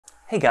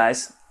Hey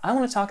guys, I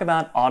want to talk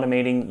about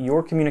automating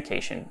your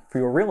communication for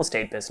your real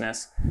estate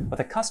business with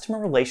a customer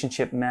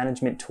relationship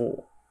management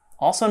tool,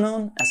 also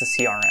known as a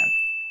CRM.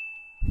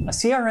 A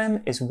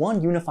CRM is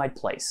one unified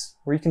place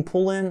where you can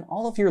pull in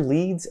all of your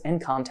leads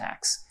and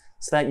contacts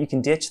so that you can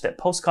ditch the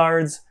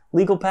postcards,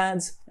 legal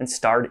pads, and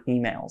starred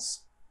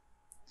emails.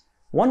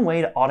 One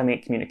way to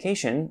automate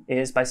communication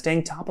is by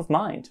staying top of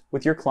mind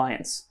with your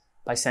clients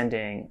by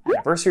sending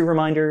anniversary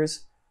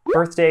reminders,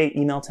 birthday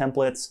email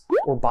templates,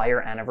 or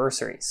buyer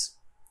anniversaries.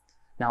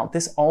 Now,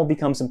 this all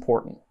becomes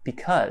important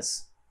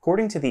because,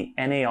 according to the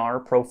NAR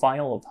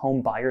profile of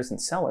home buyers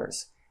and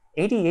sellers,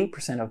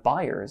 88% of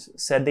buyers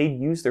said they'd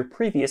use their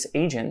previous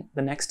agent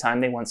the next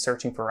time they went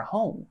searching for a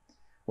home,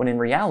 when in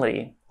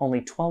reality, only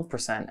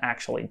 12%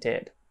 actually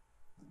did.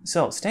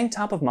 So, staying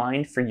top of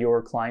mind for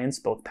your clients,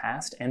 both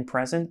past and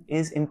present,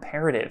 is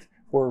imperative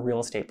for a real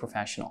estate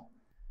professional.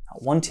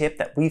 One tip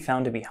that we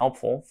found to be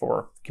helpful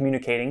for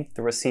communicating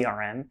through a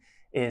CRM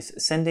is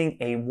sending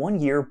a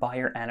one-year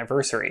buyer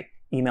anniversary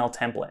email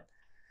template.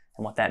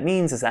 And what that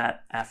means is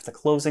that after the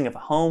closing of a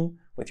home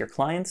with your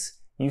clients,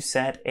 you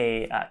set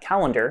a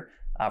calendar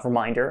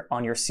reminder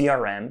on your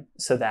CRM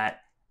so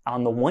that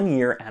on the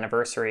one-year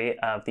anniversary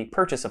of the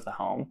purchase of the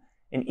home,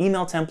 an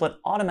email template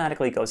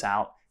automatically goes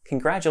out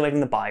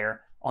congratulating the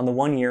buyer on the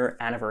one-year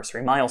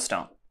anniversary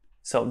milestone.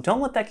 So don't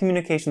let that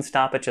communication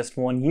stop at just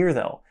 1 year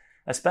though,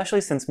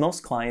 especially since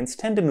most clients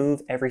tend to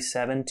move every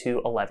 7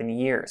 to 11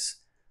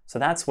 years. So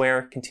that's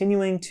where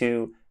continuing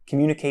to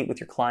communicate with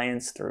your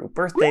clients through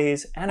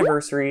birthdays,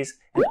 anniversaries,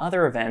 and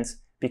other events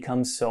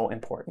becomes so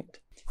important.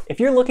 If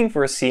you're looking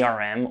for a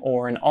CRM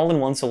or an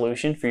all-in-one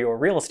solution for your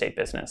real estate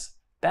business,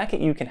 Back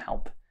At You can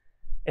help.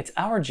 It's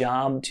our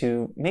job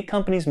to make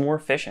companies more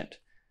efficient,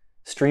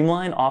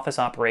 streamline office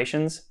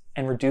operations,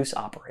 and reduce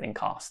operating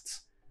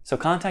costs. So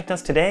contact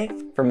us today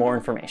for more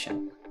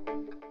information.